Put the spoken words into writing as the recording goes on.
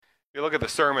You look at the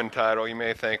sermon title, you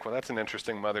may think, well, that's an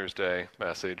interesting Mother's Day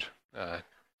message.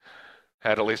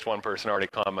 Had at least one person already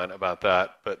comment about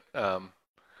that. But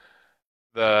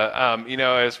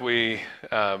as we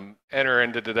enter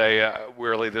into today,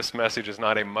 really, this message is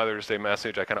not a Mother's Day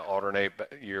message. I kind of alternate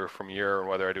year from year,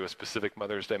 whether I do a specific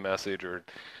Mother's Day message or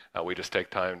we just take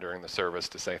time during the service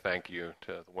to say thank you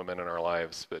to the women in our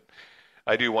lives. But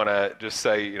I do want to just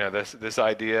say, this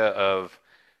idea of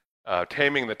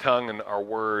taming the tongue and our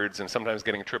words and sometimes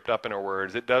getting tripped up in our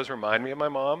words, it does remind me of my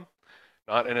mom,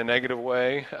 not in a negative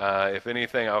way. If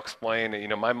anything, I'll explain.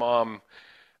 My mom,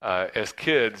 as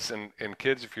kids, and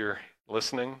kids, if you're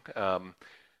listening,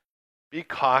 be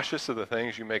cautious of the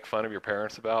things you make fun of your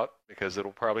parents about because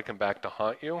it'll probably come back to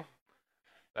haunt you.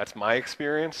 That's my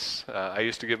experience. I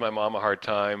used to give my mom a hard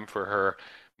time for her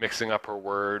mixing up her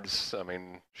words. I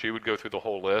mean, she would go through the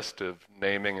whole list of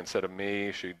naming instead of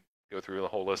me. She'd go through the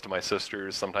whole list of my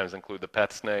sisters, sometimes include the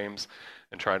pets' names,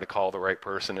 and trying to call the right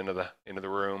person into the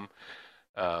room.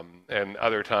 And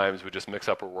other times would just mix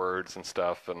up her words and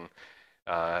stuff. And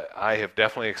I have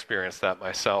definitely experienced that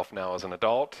myself now as an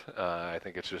adult. I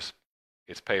think it's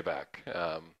payback.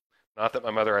 Not that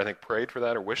my mother, I think, prayed for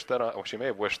that or wished that on. Well, she may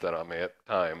have wished that on me at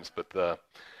times, but the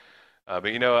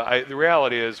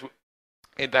reality is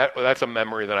that's a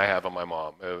memory that I have of my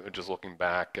mom. Just looking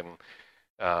back, and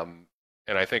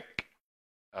I think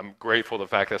I'm grateful the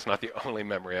fact that's not the only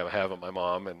memory I have of my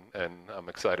mom, and I'm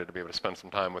excited to be able to spend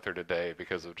some time with her today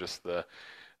because of just the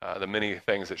many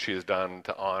things that she has done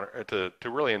to honor to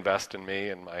really invest in me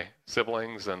and my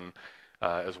siblings, and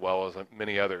as well as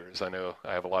many others. I know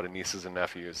I have a lot of nieces and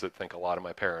nephews that think a lot of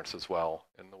my parents as well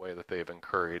in the way that they've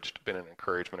been an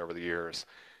encouragement over the years.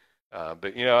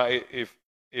 But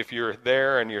if you're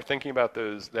there and you're thinking about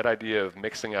that idea of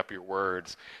mixing up your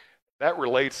words, that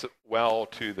relates well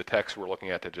to the text we're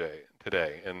looking at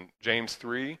today. In James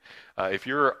 3, if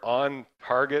you're on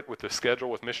target with the schedule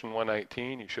with Mission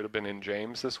 119, you should have been in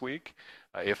James this week.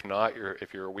 If not,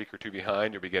 if you're a week or two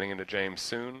behind, you'll be getting into James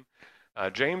soon.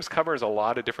 James covers a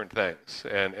lot of different things,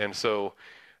 and so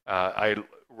I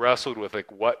wrestled with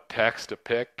what text to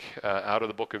pick out of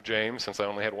the book of James since I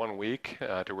only had 1 week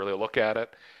to really look at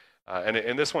it.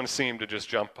 And this one seemed to just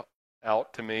jump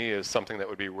out to me as something that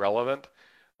would be relevant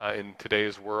in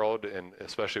today's world, and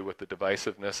especially with the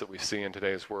divisiveness that we see in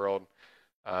today's world,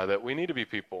 that we need to be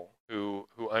people who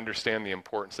understand the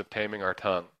importance of taming our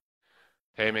tongue,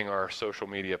 taming our social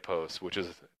media posts, which is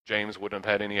James wouldn't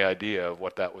have had any idea of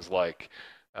what that was like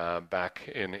back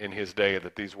in his day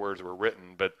that these words were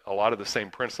written, but a lot of the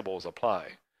same principles apply.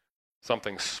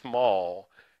 Something small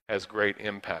has great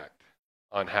impact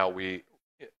on how we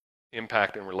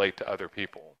impact and relate to other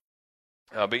people.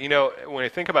 But when I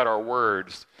think about our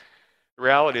words, the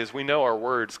reality is we know our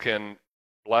words can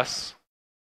bless,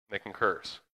 they can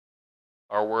curse.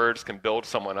 Our words can build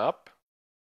someone up,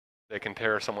 they can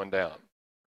tear someone down.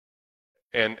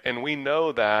 And we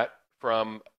know that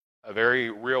from a very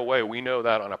real way. We know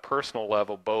that on a personal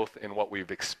level, both in what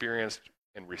we've experienced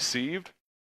and received.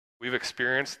 We've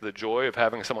experienced the joy of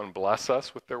having someone bless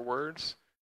us with their words,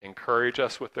 encourage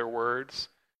us with their words,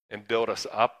 and build us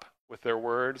up with their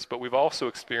words, but we've also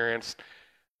experienced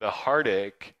the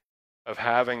heartache of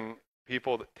having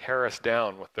people that tear us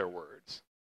down with their words.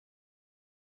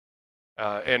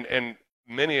 And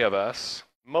many of us,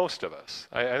 most of us,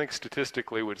 I think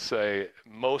statistically would say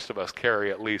most of us carry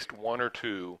at least one or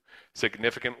two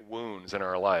significant wounds in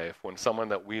our life when someone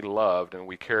that we loved and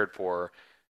we cared for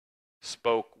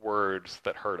spoke words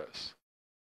that hurt us.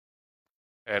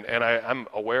 And I'm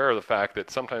aware of the fact that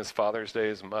sometimes Father's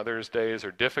Days, Mother's Days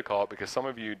are difficult because some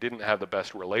of you didn't have the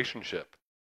best relationship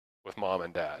with mom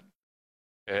and dad.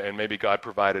 And maybe God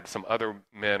provided some other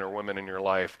men or women in your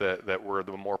life that were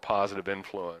the more positive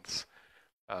influence.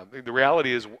 The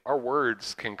reality is our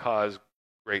words can cause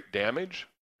great damage,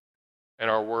 and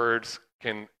our words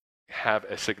can have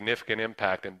a significant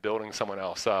impact in building someone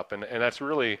else up. And that's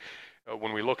really,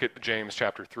 when we look at James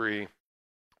chapter 3,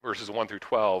 verses 1 through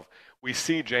 12, we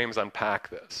see James unpack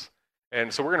this.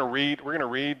 And so we're going to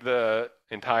read the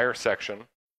entire section.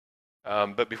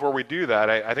 But before we do that,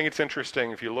 I think it's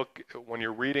interesting if you look, when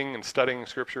you're reading and studying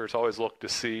Scripture, it's always look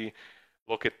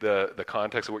at the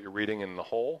context of what you're reading in the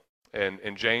whole.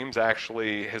 And James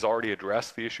actually has already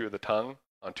addressed the issue of the tongue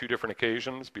on 2 different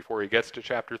occasions before he gets to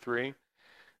chapter 3.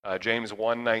 James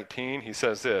 1:19, he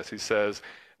says this. He says,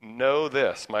 "Know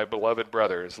this, my beloved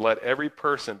brothers, let every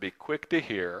person be quick to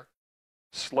hear,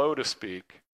 slow to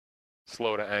speak,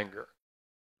 slow to anger."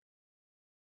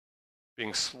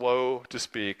 Being slow to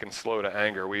speak and slow to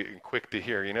anger, quick to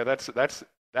hear. That's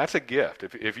That's a gift.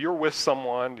 If you're with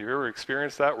someone, do you ever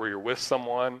experience that where you're with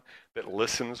someone that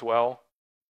listens well?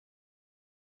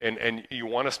 And you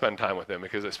want to spend time with them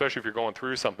because especially if you're going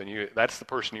through something, that's the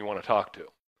person you want to talk to,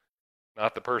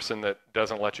 not the person that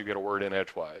doesn't let you get a word in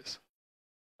edgewise,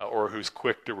 or who's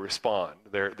quick to respond.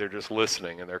 They're just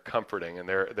listening and they're comforting and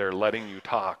they're letting you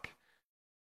talk.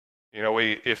 You know,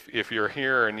 if you're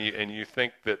here and you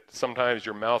think that sometimes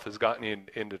your mouth has gotten you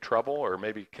into trouble or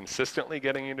maybe consistently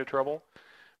getting you into trouble,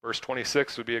 verse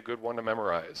 26 would be a good one to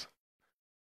memorize.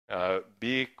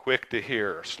 Be quick to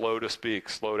hear, slow to speak,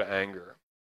 slow to anger.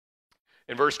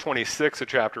 In verse 26 of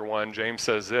chapter 1, James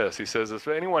says this. He says, if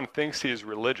anyone thinks he is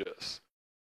religious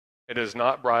and does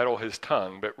not bridle his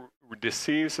tongue, but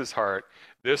deceives his heart,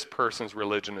 this person's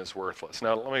religion is worthless.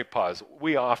 Now, let me pause.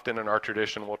 We often in our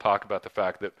tradition will talk about the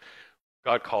fact that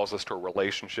God calls us to a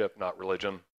relationship, not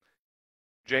religion.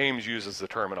 James uses the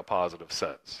term in a positive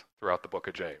sense throughout the book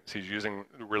of James. He's using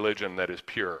religion that is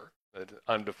pure, that is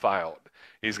undefiled.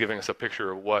 He's giving us a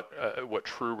picture of what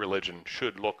true religion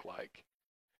should look like.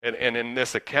 And in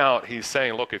this account, he's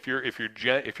saying, look, if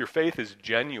your faith is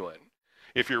genuine,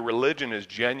 if your religion is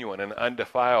genuine and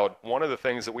undefiled, one of the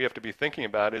things that we have to be thinking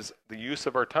about is the use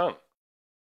of our tongue.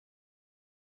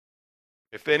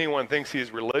 If anyone thinks he is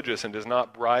religious and does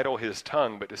not bridle his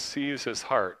tongue but deceives his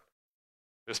heart,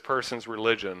 this person's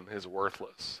religion is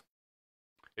worthless.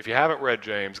 If you haven't read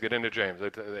James, get into James.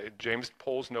 James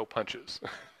pulls no punches.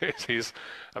 He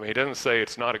doesn't say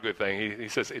it's not a good thing. He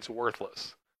says it's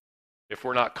worthless if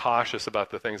we're not cautious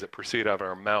about the things that proceed out of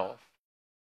our mouth.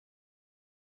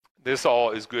 This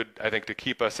all is good, I think, to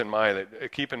keep us in mind.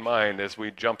 Keep in mind as we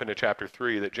jump into chapter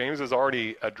 3 that James has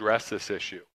already addressed this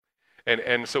issue.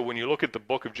 And so when you look at the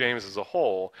book of James as a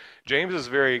whole, James is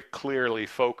very clearly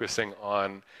focusing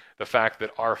on the fact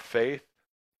that our faith,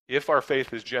 if our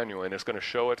faith is genuine, is going to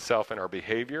show itself in our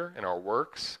behavior, in our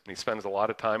works. And he spends a lot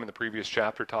of time in the previous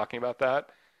chapter talking about that.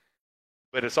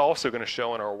 But it's also going to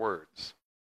show in our words.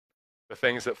 The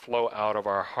things that flow out of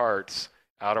our hearts,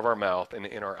 out of our mouth, and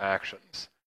in our actions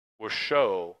will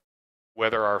show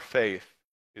whether our faith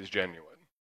is genuine.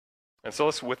 And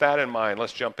so with that in mind,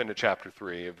 let's jump into chapter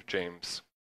 3 of James.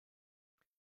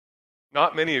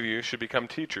 Not many of you should become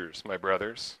teachers, my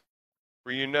brothers,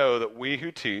 for you know that we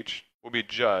who teach will be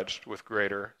judged with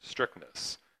greater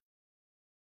strictness.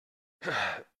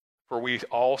 For we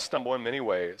all stumble in many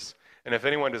ways, and if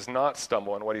anyone does not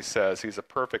stumble in what he says, he's a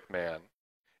perfect man,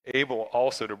 able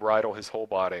also to bridle his whole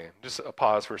body. Just a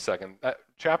pause for a second.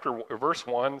 Verse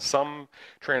 1, some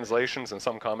translations and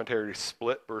some commentaries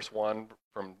split verse 1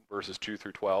 from verses 2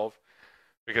 through 12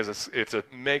 because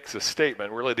it makes a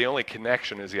statement. Really, the only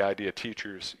connection is the idea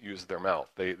teachers use their mouth.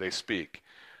 They speak.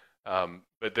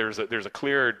 But there's a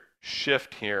clear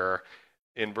shift here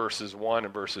in verses 1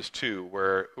 and verses 2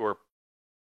 where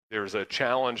there's a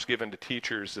challenge given to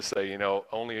teachers to say,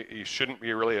 only you shouldn't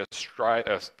be really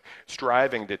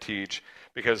striving to teach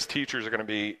because teachers are going to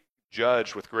be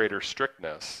judged with greater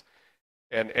strictness.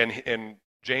 And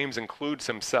James includes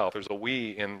himself. There's a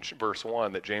we in verse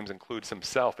 1 that James includes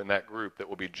himself in that group that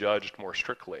will be judged more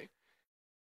strictly.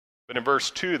 But in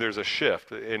verse 2, there's a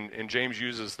shift, and James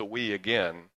uses the we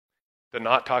again to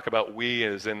not talk about we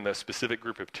as in the specific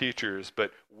group of teachers,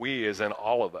 but we as in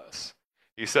all of us.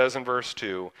 He says in verse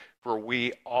 2, for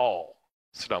we all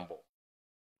stumble.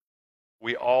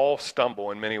 We all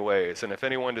stumble in many ways, and if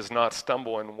anyone does not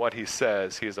stumble in what he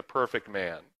says, he is a perfect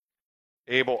man,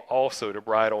 able also to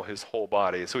bridle his whole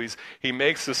body. So he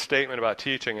makes this statement about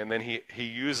teaching, and then he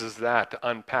uses that to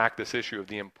unpack this issue of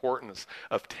the importance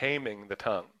of taming the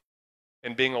tongue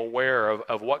and being aware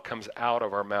of what comes out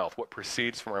of our mouth, what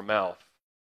proceeds from our mouth.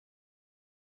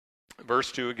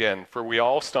 Verse 2 again, for we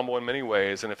all stumble in many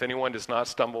ways, and if anyone does not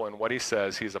stumble in what he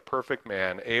says, he is a perfect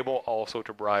man, able also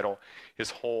to bridle his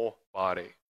whole body.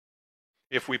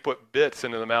 If we put bits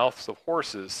into the mouths of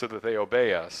horses so that they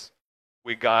obey us,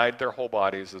 we guide their whole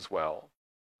bodies as well.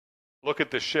 Look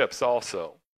at the ships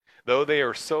also. Though they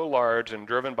are so large and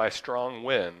driven by strong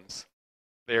winds,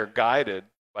 they are guided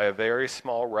by a very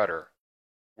small rudder,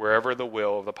 wherever the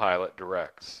will of the pilot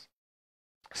directs.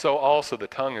 So also the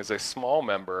tongue is a small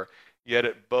member, yet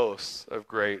it boasts of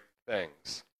great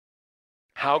things.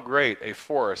 How great a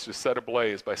forest is set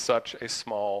ablaze by such a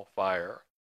small fire.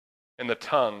 And the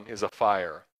tongue is a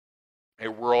fire, a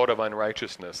world of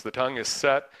unrighteousness. The tongue is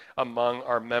set among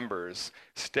our members,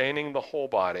 staining the whole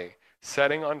body,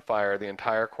 setting on fire the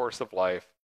entire course of life,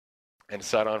 and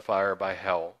set on fire by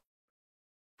hell.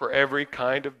 For every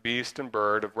kind of beast and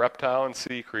bird, of reptile and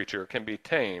sea creature can be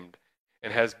tamed,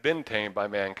 and has been tamed by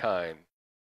mankind.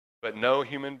 But no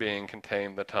human being can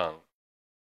tame the tongue.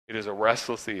 It is a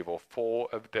restless evil, full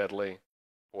of deadly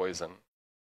poison.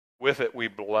 With it we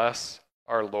bless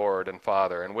our Lord and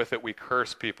Father, and with it we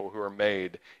curse people who are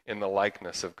made in the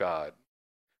likeness of God.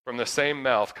 From the same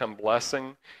mouth come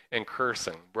blessing and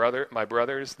cursing. My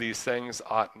brothers, these things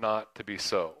ought not to be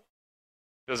so.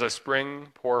 Does a spring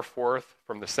pour forth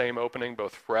from the same opening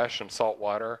both fresh and salt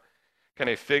water? Can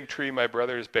a fig tree, my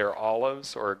brothers, bear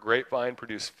olives, or a grapevine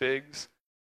produce figs?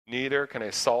 Neither can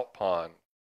a salt pond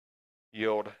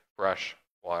yield fresh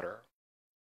water.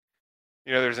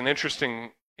 You know, there's an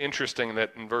interesting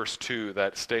that in verse 2,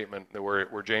 that statement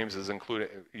where James is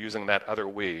using that other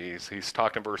we. He's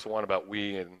talked in verse 1 about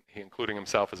we and he including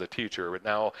himself as a teacher, but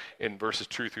now in verses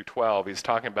 2 through 12, he's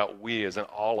talking about we as in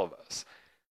all of us.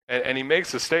 And he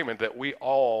makes the statement that we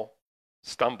all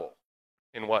stumble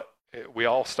we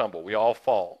all stumble, we all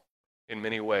fall in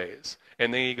many ways.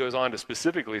 And then he goes on to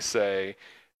specifically say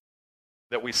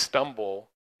that we stumble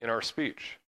in our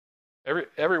speech.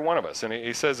 Every one of us. And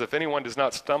he says, if anyone does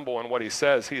not stumble in what he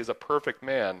says, he is a perfect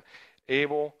man,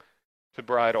 able to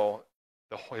bridle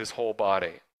his whole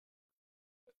body.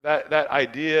 That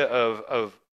idea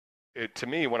of it, to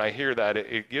me, when I hear that,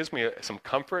 it gives me some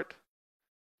comfort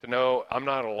to know I'm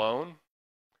not alone.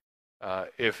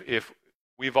 If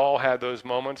we've all had those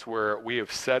moments where we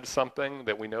have said something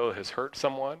that we know has hurt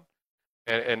someone,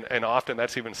 and often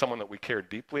that's even someone that we care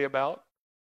deeply about.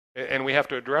 And we have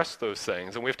to address those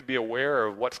things, and we have to be aware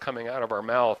of what's coming out of our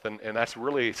mouth, and that's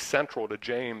really central to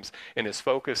James in his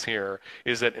focus here,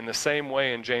 is that in the same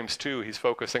way in James 2, he's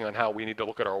focusing on how we need to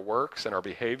look at our works and our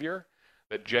behavior,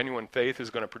 that genuine faith is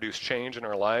going to produce change in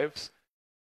our lives.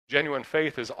 Genuine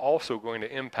faith is also going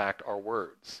to impact our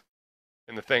words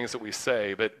and the things that we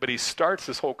say, but he starts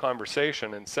this whole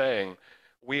conversation in saying,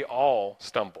 we all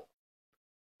stumble.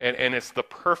 And it's the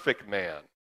perfect man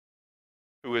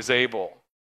who is able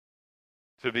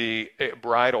to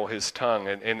bridle his tongue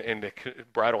and to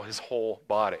bridle his whole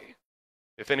body.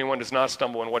 If anyone does not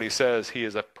stumble in what he says, he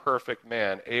is a perfect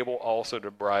man, able also to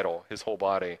bridle his whole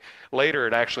body. Later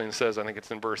it actually says, I think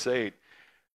it's in verse 8,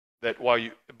 that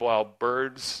while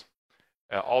birds,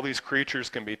 all these creatures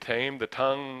can be tamed, the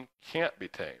tongue can't be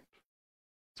tamed.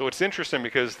 So it's interesting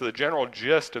because the general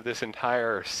gist of this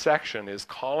entire section is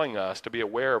calling us to be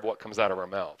aware of what comes out of our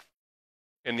mouth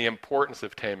and the importance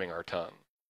of taming our tongue.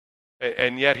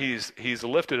 And yet he's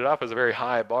lifted it up as a very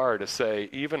high bar to say,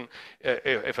 even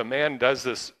if a man does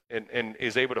this and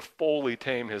is able to fully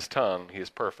tame his tongue, he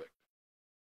is perfect.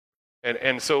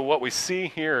 And so what we see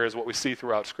here is what we see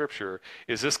throughout Scripture,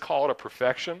 is this call to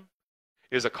perfection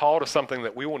is a call to something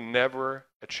that we will never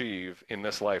achieve in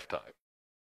this lifetime.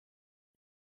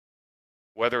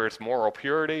 Whether it's moral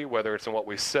purity, whether it's in what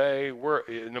we say,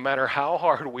 no matter how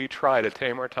hard we try to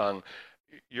tame our tongue,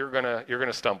 you're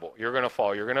gonna stumble, you're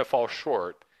gonna fall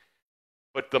short.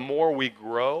 But the more we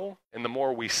grow and the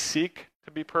more we seek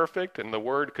to be perfect, and the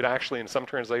word could actually, in some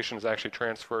translations, actually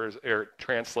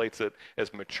translates it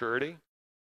as maturity.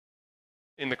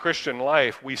 In the Christian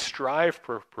life, we strive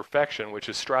for perfection, which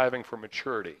is striving for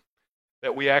maturity.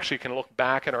 That we actually can look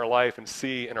back in our life and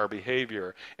see in our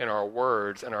behavior, in our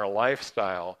words, in our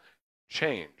lifestyle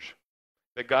change.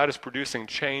 That God is producing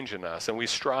change in us, and we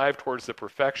strive towards the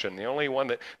perfection. The only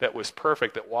one that was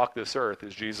perfect, that walked this earth,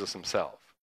 is Jesus himself.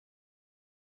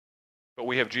 But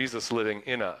we have Jesus living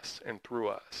in us and through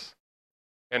us.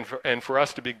 And for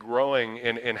us to be growing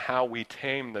in how we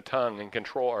tame the tongue and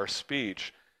control our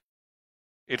speech,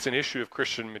 it's an issue of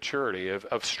Christian maturity,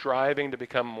 of striving to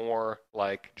become more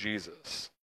like Jesus.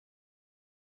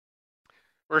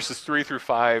 Verses 3 through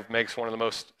 5 makes one of the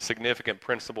most significant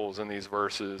principles in these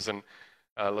verses, and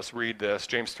let's read this.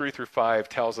 James 3 through 5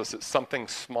 tells us that something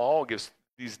small, gives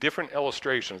these different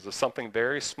illustrations of something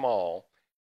very small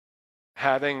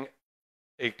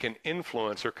can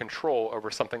influence or control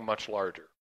over something much larger.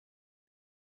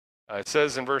 It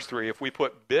says in verse 3, if we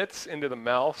put bits into the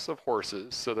mouths of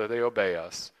horses so that they obey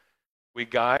us, we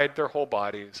guide their whole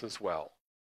bodies as well.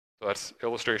 So that's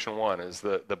illustration 1, is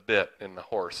the bit in the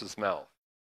horse's mouth.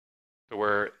 To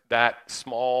where that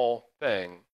small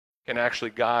thing can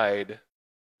actually guide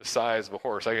the size of a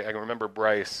horse. I can remember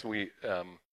Bryce, we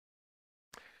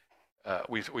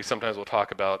sometimes will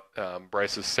talk about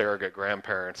Bryce's surrogate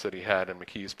grandparents that he had in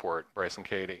McKeesport, Bryce and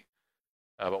Katie.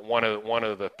 But one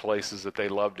of the places that they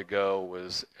loved to go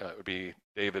would be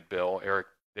David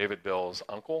Bill's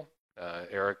uncle,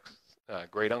 Eric's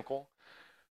great uncle.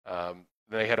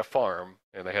 They had a farm,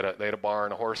 and they had a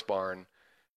barn, a horse barn,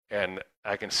 and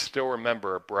I can still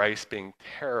remember Bryce being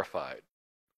terrified.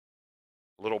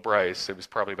 Little Bryce, he was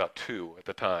probably about 2 at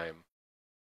the time,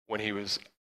 when he was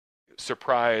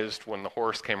surprised when the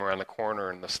horse came around the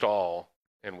corner in the stall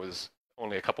and was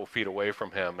only a couple feet away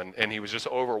from him, and he was just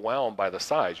overwhelmed by the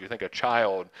size. You think a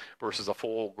child versus a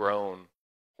full-grown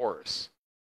horse.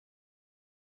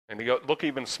 And you look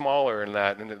even smaller in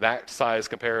that, and that size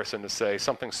comparison to say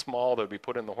something small that would be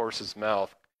put in the horse's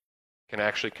mouth can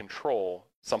actually control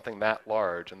something that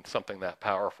large and something that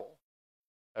powerful.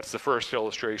 That's the first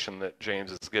illustration that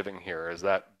James is giving here, is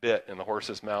that bit in the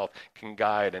horse's mouth can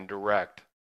guide and direct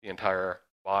the entire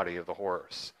body of the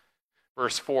horse.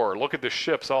 Verse 4, look at the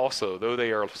ships also. Though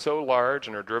they are so large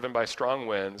and are driven by strong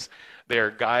winds, they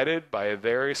are guided by a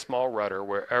very small rudder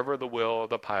wherever the will of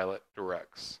the pilot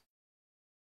directs.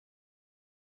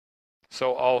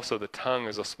 So also the tongue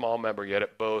is a small member, yet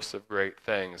it boasts of great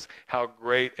things. How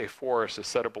great a forest is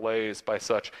set ablaze by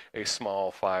such a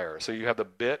small fire. So you have the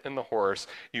bit in the horse,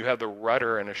 you have the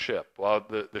rudder in a ship. Well,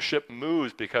 the ship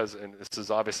moves because, and this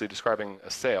is obviously describing a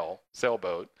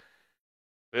sailboat,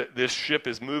 this ship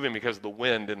is moving because of the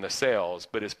wind in the sails,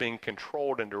 but it's being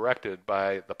controlled and directed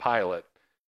by the pilot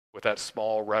with that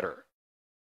small rudder.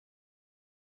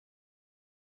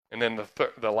 And then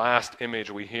the last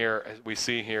image we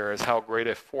see here is how great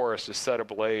a forest is set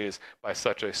ablaze by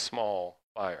such a small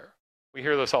fire. We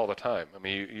hear this all the time. I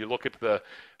mean, you look at the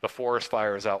forest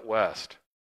fires out west.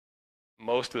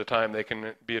 Most of the time they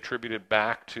can be attributed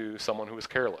back to someone who was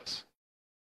careless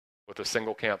with a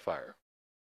single campfire.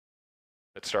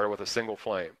 It started with a single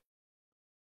flame.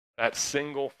 That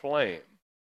single flame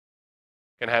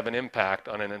can have an impact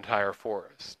on an entire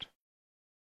forest.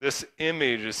 This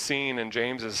image is seen, and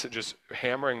James is just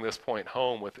hammering this point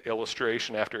home with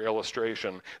illustration after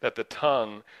illustration, that the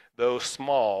tongue, though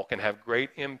small, can have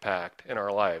great impact in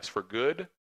our lives, for good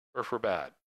or for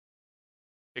bad.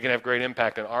 It can have great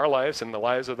impact in our lives and the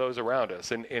lives of those around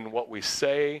us. In what we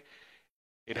say,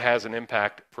 it has an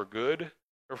impact for good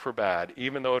or for bad.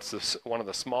 Even though it's one of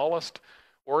the smallest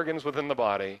organs within the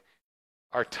body,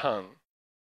 our tongue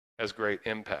has great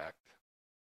impact.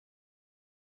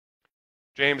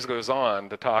 James goes on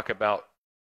to talk about,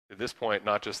 at this point,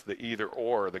 not just the either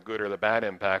or, the good or the bad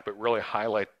impact, but really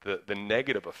highlight the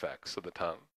negative effects of the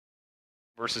tongue.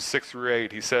 Verses 6 through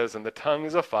 8, he says, and the tongue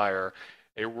is a fire,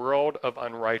 a world of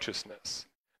unrighteousness.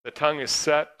 The tongue is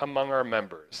set among our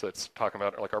members. That's talking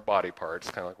about like our body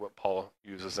parts, kind of like what Paul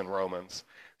uses in Romans.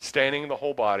 Staining the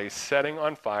whole body, setting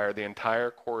on fire the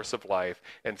entire course of life,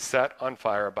 and set on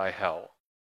fire by hell.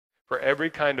 For every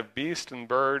kind of beast and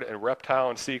bird and reptile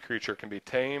and sea creature can be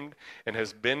tamed and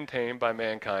has been tamed by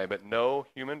mankind, but no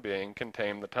human being can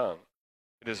tame the tongue.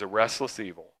 It is a restless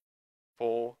evil,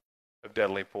 full of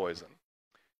deadly poison.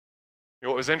 You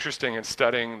know, what was interesting in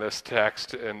studying this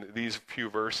text and these few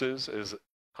verses is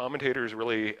commentators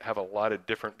really have a lot of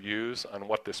different views on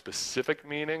what the specific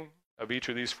meaning of each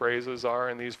of these phrases are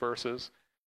in these verses.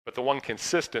 But the one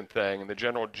consistent thing, and the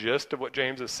general gist of what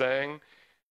James is saying,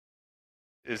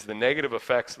 is the negative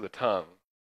effects of the tongue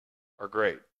are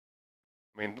great.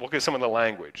 I mean, look at some of the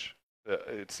language.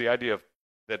 It's the idea of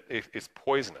that it's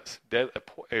poisonous.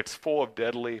 It's full of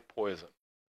deadly poison.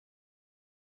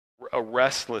 A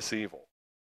restless evil.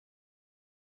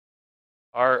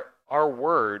 Our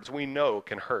words, we know,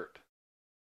 can hurt.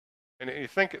 And you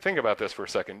think about this for a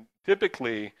second.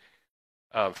 Typically,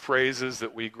 phrases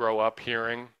that we grow up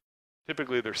hearing,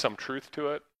 typically there's some truth to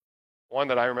it. One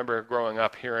that I remember growing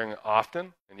up hearing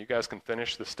often, and you guys can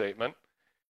finish the statement,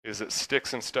 is that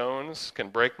sticks and stones can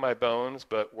break my bones,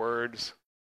 but words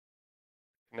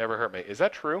never hurt me. Is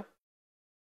that true?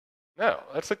 No,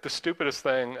 that's like the stupidest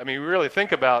thing. I mean, you really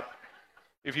think about,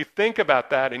 if you think about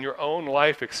that in your own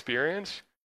life experience,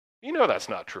 you know that's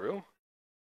not true.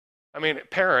 I mean,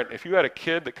 parent, if you had a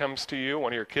kid that comes to you,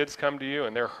 one of your kids come to you,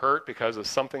 and they're hurt because of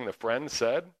something the friend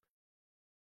said,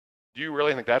 do you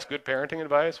really think that's good parenting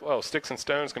advice? Well, sticks and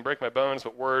stones can break my bones,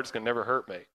 but words can never hurt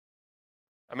me.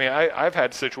 I mean, I've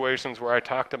had situations where I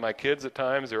talk to my kids at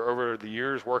times, or over the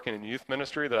years working in youth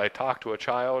ministry, that I talked to a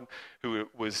child who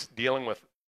was dealing with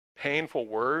painful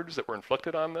words that were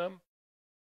inflicted on them,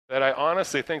 that I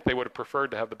honestly think they would have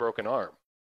preferred to have the broken arm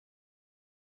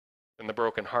than the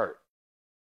broken heart.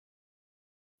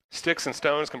 Sticks and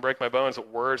stones can break my bones, but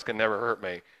words can never hurt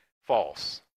me.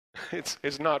 False.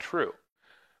 It's not true.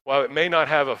 While it may not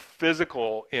have a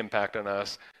physical impact on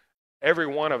us, every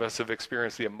one of us have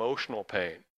experienced the emotional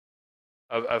pain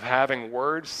of having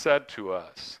words said to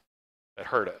us that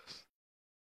hurt us.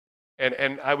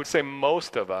 And I would say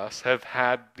most of us have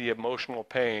had the emotional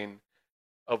pain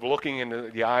of looking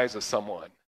into the eyes of someone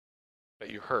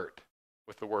that you hurt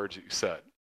with the words that you said.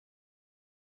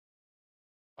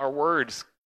 Our words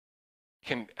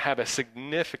can have a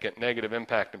significant negative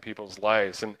impact in people's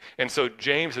lives. And so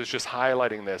James is just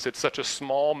highlighting this. It's such a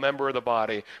small member of the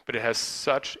body, but it has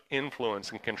such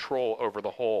influence and control over the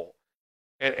whole.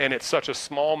 And it's such a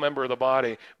small member of the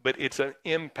body, but its an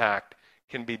impact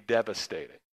can be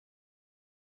devastating.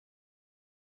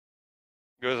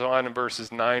 It goes on in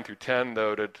verses 9 through 10,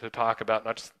 though, to talk about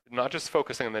not just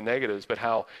focusing on the negatives, but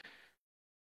how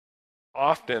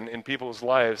often in people's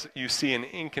lives you see an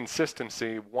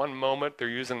inconsistency. One moment they're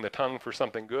using the tongue for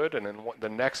something good, and in the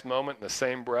next moment, in the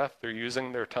same breath, they're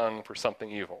using their tongue for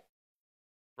something evil.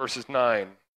 Verses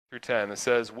 9 through 10, it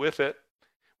says, "With it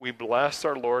we bless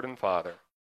our Lord and Father,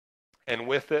 and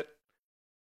with it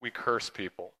we curse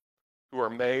people who are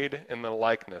made in the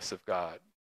likeness of God.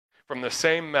 From the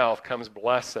same mouth comes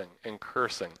blessing and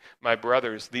cursing. My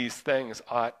brothers, these things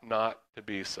ought not to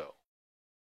be so."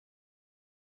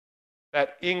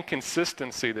 That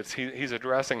inconsistency that he's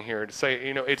addressing here, to say,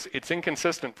 it's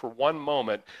inconsistent for one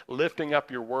moment, lifting up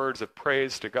your words of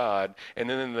praise to God, and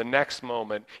then in the next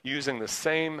moment, using the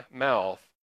same mouth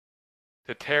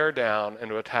to tear down and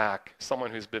to attack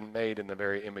someone who's been made in the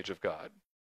very image of God.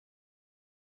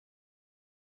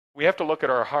 We have to look at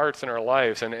our hearts and our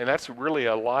lives, and that's really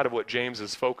a lot of what James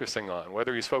is focusing on,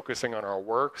 whether he's focusing on our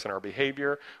works and our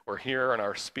behavior or here on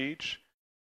our speech.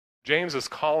 James is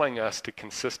calling us to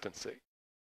consistency,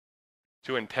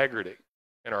 to integrity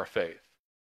in our faith,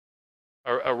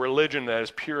 a religion that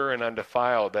is pure and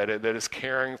undefiled, that is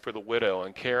caring for the widow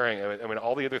and caring,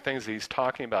 all the other things that he's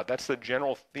talking about. That's the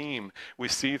general theme we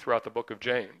see throughout the book of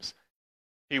James.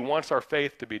 He wants our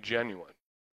faith to be genuine.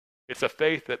 It's a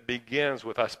faith that begins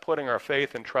with us putting our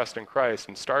faith and trust in Christ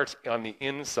and starts on the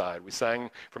inside. We sang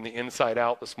from the inside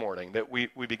out this morning that we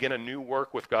begin a new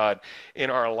work with God in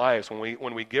our lives.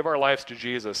 When we give our lives to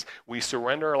Jesus, we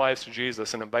surrender our lives to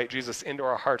Jesus and invite Jesus into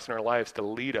our hearts and our lives to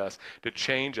lead us, to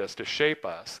change us, to shape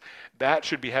us. That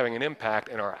should be having an impact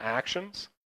in our actions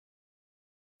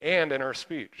and in our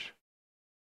speech.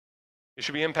 It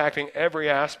should be impacting every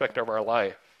aspect of our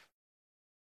life.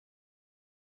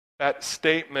 That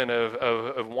statement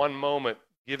of one moment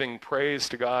giving praise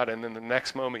to God and then the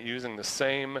next moment using the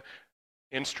same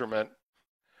instrument,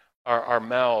 our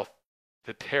mouth,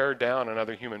 to tear down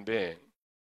another human being.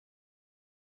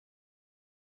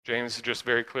 James just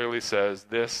very clearly says,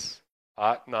 this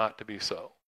ought not to be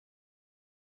so.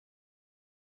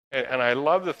 And I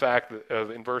love the fact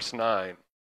that in verse 9,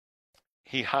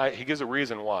 he gives a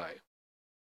reason why.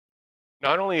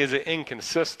 Not only is it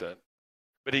inconsistent,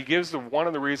 but he gives one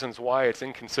of the reasons why it's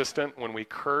inconsistent when we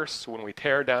curse, when we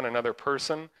tear down another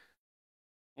person.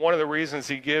 One of the reasons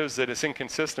he gives that it's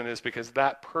inconsistent is because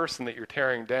that person that you're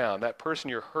tearing down, that person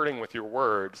you're hurting with your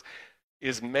words,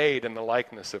 is made in the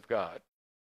likeness of God.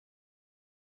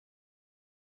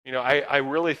 I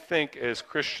really think as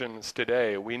Christians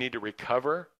today, we need to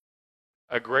recover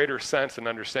a greater sense and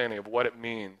understanding of what it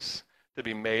means to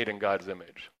be made in God's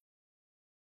image.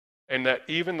 And that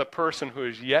even the person who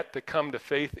is yet to come to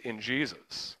faith in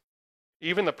Jesus,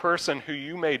 even the person who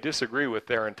you may disagree with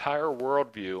their entire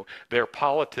worldview, their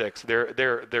politics,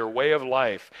 their way of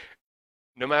life,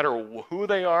 no matter who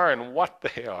they are and what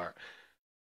they are,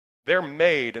 they're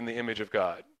made in the image of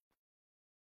God.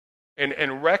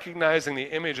 And recognizing the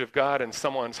image of God in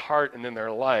someone's heart and in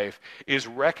their life is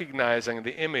recognizing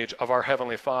the image of our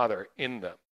Heavenly Father in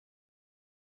them.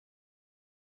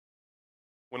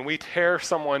 When we tear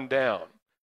someone down,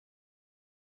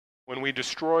 when we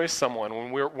destroy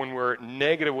someone, when we're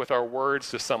negative with our words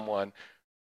to someone,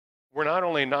 we're not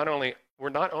only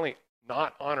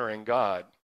not honoring God,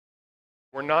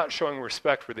 we're not showing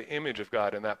respect for the image of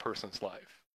God in that person's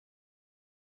life.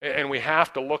 And we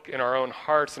have to look in our own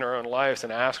hearts and our own lives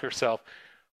and ask ourselves,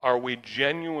 are we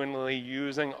genuinely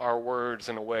using our words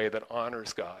in a way that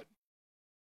honors God,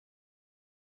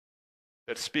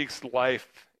 that speaks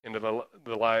life into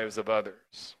the lives of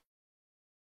others?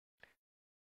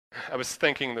 I was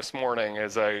thinking this morning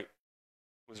as I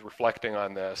was reflecting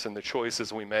on this and the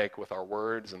choices we make with our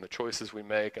words and the choices we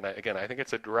make. And I think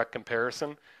it's a direct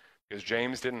comparison because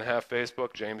James didn't have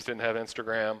Facebook, James didn't have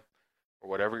Instagram, or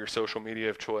whatever your social media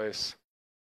of choice.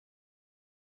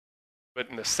 But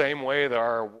in the same way that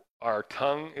our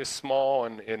tongue is small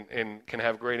and can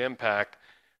have great impact,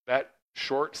 that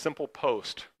short, simple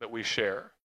post that we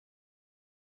share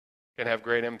can have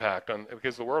great impact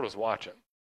because the world is watching.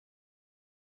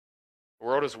 The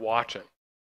world is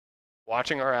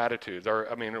watching our attitudes.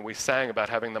 We sang about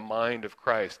having the mind of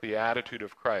Christ, the attitude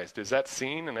of Christ. Is that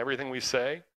seen in everything we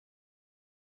say,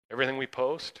 everything we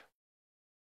post?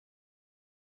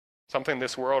 Something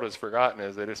this world has forgotten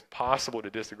is that it's possible to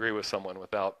disagree with someone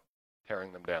without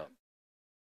tearing them down.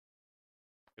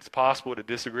 It's possible to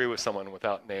disagree with someone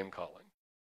without name calling,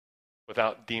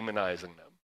 without demonizing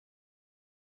them.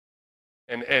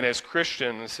 And as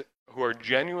Christians who are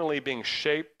genuinely being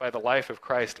shaped by the life of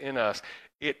Christ in us,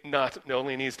 it not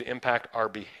only needs to impact our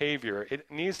behavior,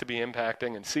 it needs to be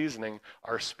impacting and seasoning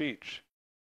our speech,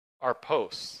 our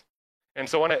posts. And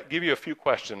so I want to give you a few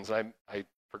questions. I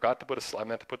forgot to I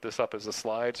meant to put this up as a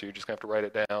slide, so you're just going to have to write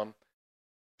it down.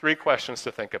 3 questions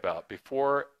to think about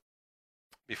before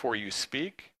you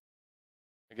speak.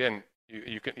 Again,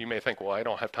 you may think, well, I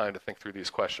don't have time to think through these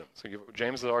questions. So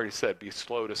James has already said, be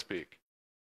slow to speak.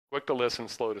 Quick to listen,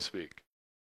 slow to speak.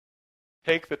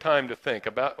 Take the time to think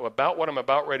about what I'm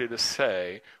about ready to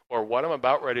say or what I'm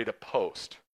about ready to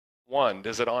post. 1,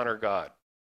 does it honor God?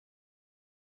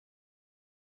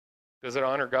 Does it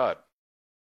honor God?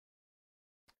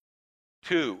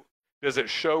 2, does it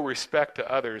show respect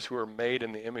to others who are made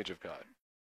in the image of God?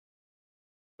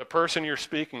 The person you're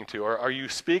speaking to, or are you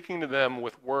speaking to them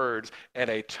with words and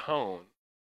a tone?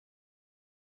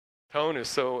 Tone is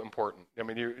so important. I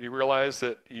mean, you realize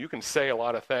that you can say a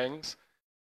lot of things.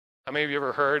 How many of you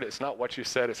ever heard it's not what you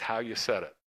said, it's how you said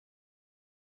it?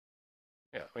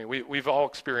 Yeah, I mean, we've all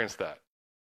experienced that.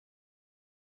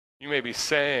 You may be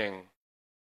saying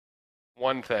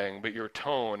one thing, but your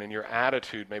tone and your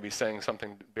attitude may be saying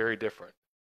something very different.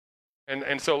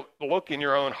 And so look in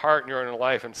your own heart and your own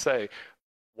life and say,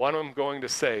 what I'm going to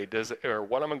say, or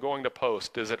what I'm going to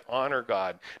post, does it honor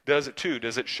God? Does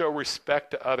it show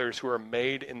respect to others who are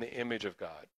made in the image of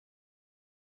God?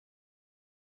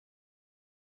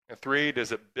 And 3,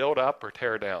 does it build up or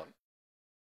tear down?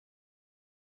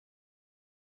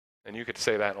 And you could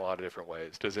say that in a lot of different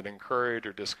ways. Does it encourage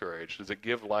or discourage? Does it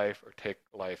give life or take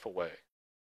life away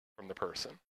from the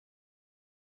person?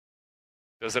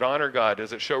 Does it honor God?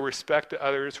 Does it show respect to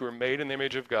others who are made in the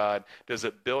image of God? Does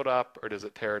it build up or does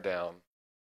it tear down?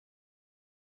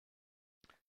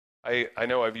 I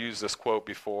know I've used this quote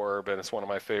before, but it's one of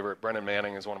my favorite. Brennan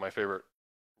Manning is one of my favorite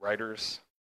writers.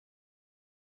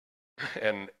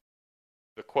 And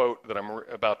the quote that I'm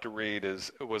about to read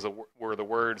were the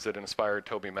words that inspired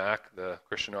Toby Mac, the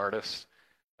Christian artist,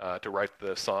 to write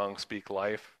the song Speak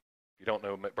Life. If you don't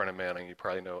know Brennan Manning, you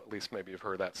probably know, at least maybe you've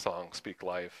heard that song, Speak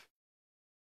Life.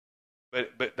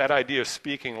 But that idea of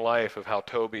speaking life, of how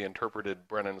Toby interpreted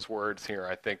Brennan's words here,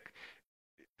 I think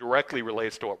directly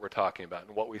relates to what we're talking about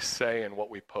and what we say and what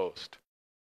we post.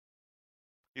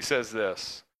 He says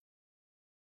this,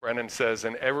 Brennan says,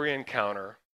 in every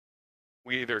encounter,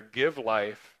 we either give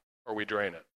life or we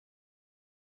drain it.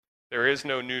 There is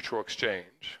no neutral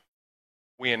exchange.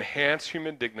 We enhance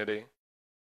human dignity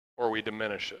or we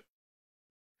diminish it.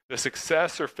 The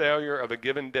success or failure of a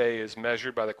given day is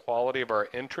measured by the quality of our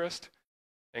interest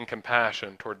and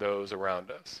compassion toward those around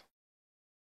us.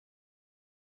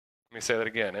 Let me say that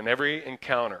again. In every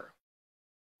encounter,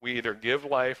 we either give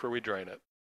life or we drain it.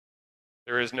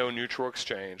 There is no neutral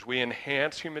exchange. We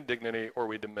enhance human dignity or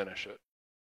we diminish it.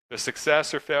 The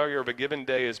success or failure of a given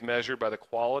day is measured by the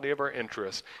quality of our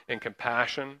interest and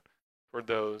compassion toward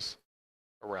those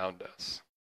around us.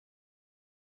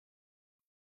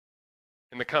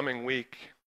 In the coming week,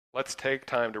 let's take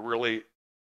time to really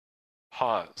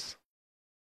pause,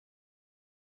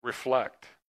 reflect.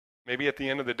 Maybe at the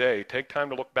end of the day, take time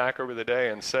to look back over the day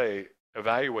and say,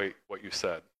 evaluate what you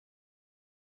said.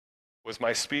 Was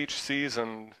my speech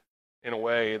seasoned in a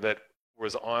way that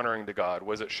was honoring to God?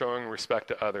 Was it showing respect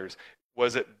to others?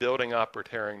 Was it building up or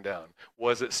tearing down?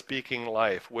 Was it speaking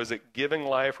life? Was it giving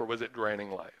life or was it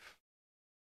draining life?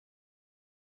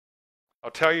 I'll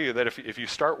tell you that if you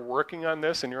start working on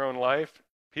this in your own life,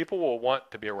 people will want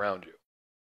to be around you.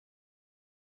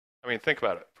 I mean, think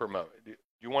about it for a moment.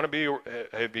 You want to be,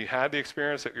 have you had the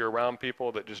experience that you're around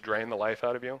people that just drain the life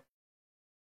out of you?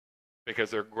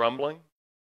 Because they're grumbling,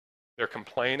 they're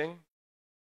complaining,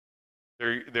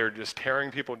 they're just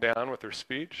tearing people down with their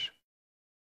speech.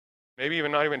 Maybe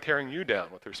even not even tearing you down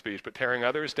with their speech, but tearing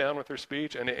others down with their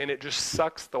speech, and it just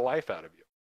sucks the life out of you.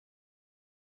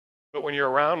 But when you're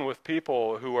around with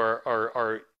people who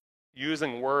are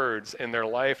using words in their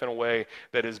life in a way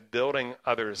that is building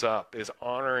others up, is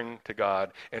honoring to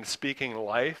God, and speaking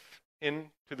life into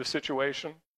the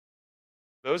situation,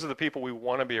 those are the people we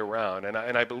want to be around. And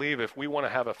I believe if we want to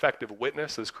have effective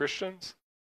witness as Christians,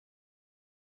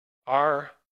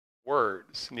 our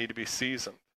words need to be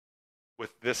seasoned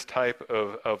with this type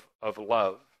of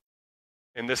love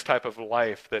and this type of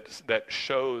life that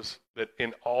shows that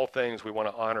in all things we want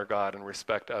to honor God and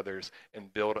respect others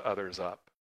and build others up.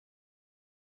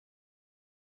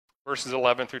 Verses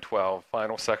 11 through 12,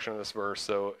 final section of this verse,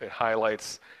 so it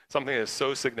highlights something that is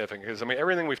so significant. Because, I mean,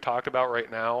 everything we've talked about right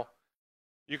now,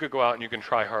 You could go out and you can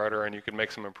try harder and you can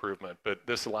make some improvement. But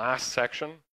this last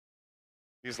section,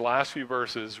 these last few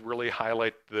verses really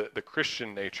highlight the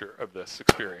Christian nature of this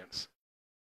experience.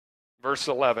 Verse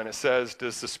 11, it says,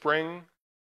 does a spring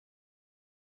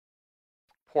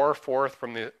pour forth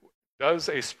from the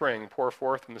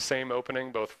same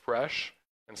opening both fresh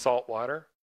and salt water?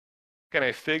 Can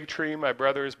a fig tree, my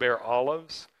brothers, bear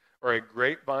olives, or a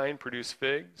grapevine produce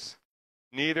figs?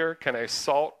 Neither can a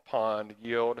salt pond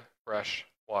yield fresh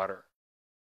water.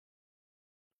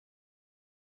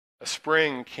 A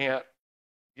spring can't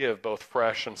give both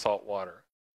fresh and salt water.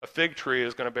 A fig tree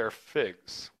is going to bear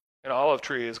figs. An olive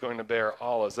tree is going to bear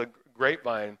olives. A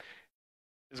grapevine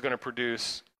is going to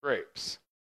produce grapes.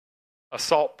 A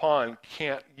salt pond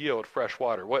can't yield fresh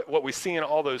water. What we see in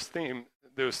all those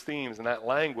themes and that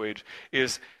language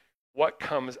is what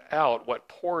comes out, what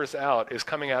pours out, is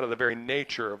coming out of the very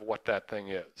nature of what that thing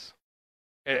is.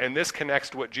 And this connects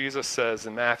to what Jesus says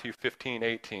in Matthew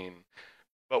 15:18.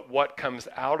 But what comes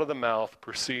out of the mouth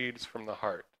proceeds from the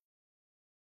heart.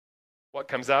 What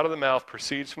comes out of the mouth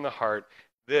proceeds from the heart.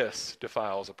 This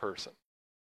defiles a person.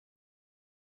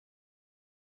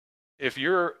 If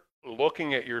you're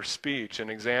looking at your speech and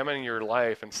examining your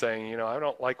life and saying, I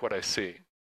don't like what I see,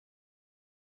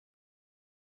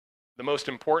 the most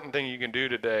important thing you can do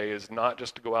today is not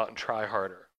just to go out and try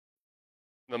harder.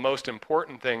 The most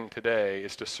important thing today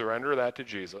is to surrender that to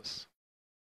Jesus.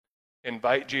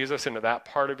 Invite Jesus into that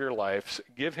part of your life.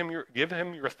 Give him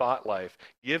your thought life.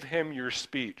 Give him your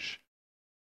speech.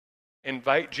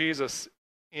 Invite Jesus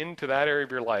into that area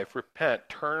of your life. Repent.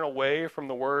 Turn away from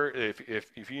the word.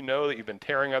 If you know that you've been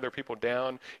tearing other people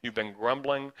down, you've been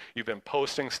grumbling, you've been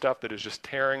posting stuff that is just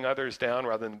tearing others down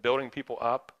rather than building people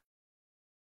up,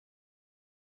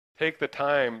 take the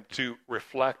time to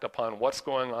reflect upon what's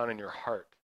going on in your heart.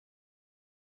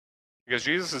 Because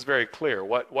Jesus is very clear.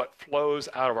 What flows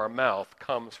out of our mouth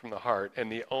comes from the heart.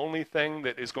 And the only thing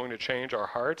that is going to change our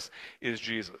hearts is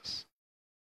Jesus.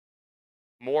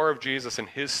 More of Jesus and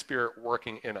his Spirit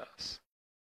working in us.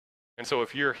 And so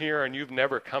if you're here and you've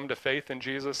never come to faith in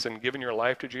Jesus and given your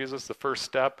life to Jesus, the first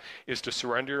step is to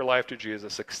surrender your life to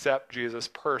Jesus. Accept Jesus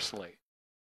personally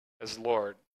as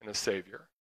Lord and as Savior.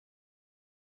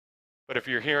 But if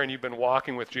you're here and you've been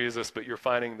walking with Jesus, but you're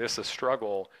finding this a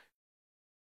struggle,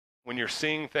 when you're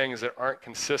seeing things that aren't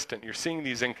consistent, you're seeing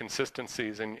these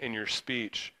inconsistencies in your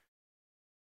speech,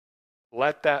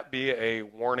 let that be a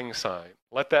warning sign.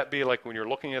 Let that be like when you're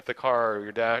looking at the car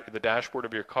or the dashboard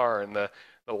of your car and the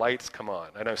lights come on.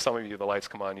 I know some of you, the lights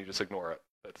come on, you just ignore it.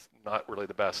 That's not really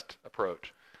the best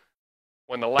approach.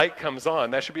 When the light comes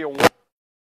on, that should be a warning.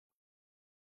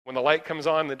 When the light comes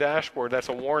on the dashboard, that's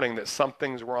a warning that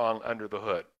something's wrong under the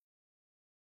hood.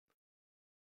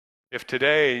 If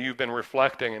today you've been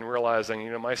reflecting and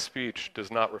realizing, my speech does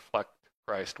not reflect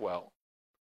Christ well,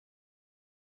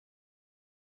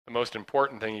 the most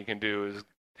important thing you can do is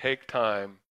take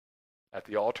time at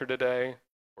the altar today,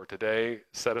 or today,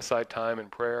 set aside time in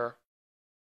prayer,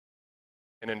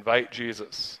 and invite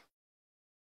Jesus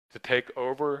to take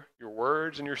over your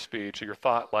words and your speech, your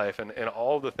thought life, and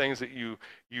all the things that you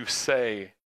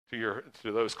say to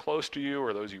those close to you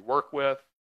or those you work with.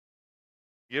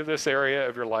 Give this area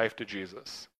of your life to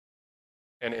Jesus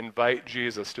and invite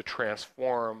Jesus to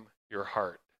transform your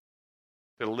heart,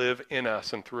 to live in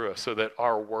us and through us so that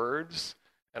our words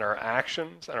and our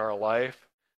actions and our life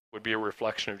would be a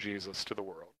reflection of Jesus to the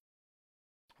world.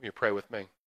 Will you pray with me?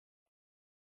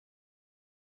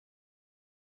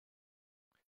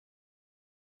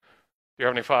 Dear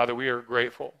Heavenly Father, we are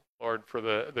grateful, Lord, for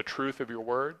the truth of your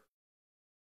word.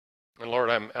 And Lord,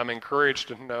 I'm encouraged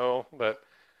to know that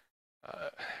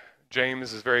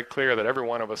James is very clear that every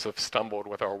one of us have stumbled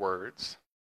with our words.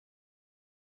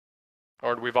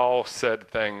 Lord, we've all said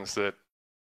things that,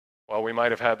 while we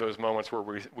might have had those moments where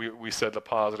we said the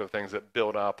positive things that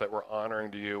build up, that were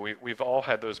honoring to you, we've all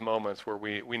had those moments where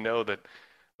we know that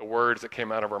the words that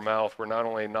came out of our mouth were not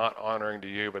only not honoring to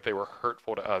you, but they were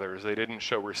hurtful to others. They didn't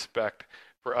show respect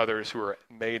for others who are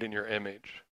made in your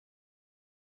image.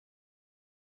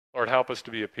 Lord, help us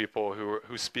to be a people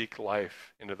who speak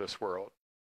life into this world.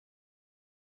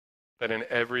 That in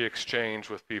every exchange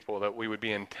with people that we would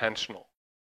be intentional.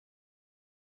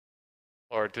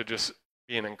 Lord, to just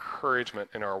be an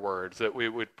encouragement in our words, that we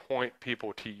would point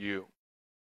people to you.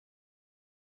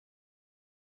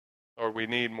 Lord, we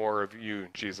need more of you,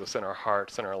 Jesus, in our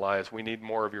hearts and our lives. We need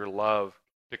more of your love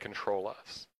to control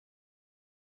us.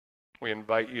 We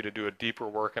invite you to do a deeper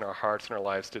work in our hearts and our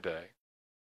lives today,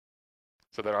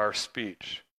 so that our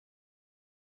speech,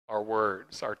 our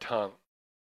words, our tongue,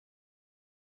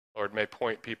 Lord, may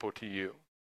point people to you.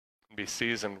 and be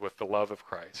seasoned with the love of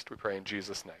Christ. We pray in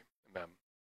Jesus' name.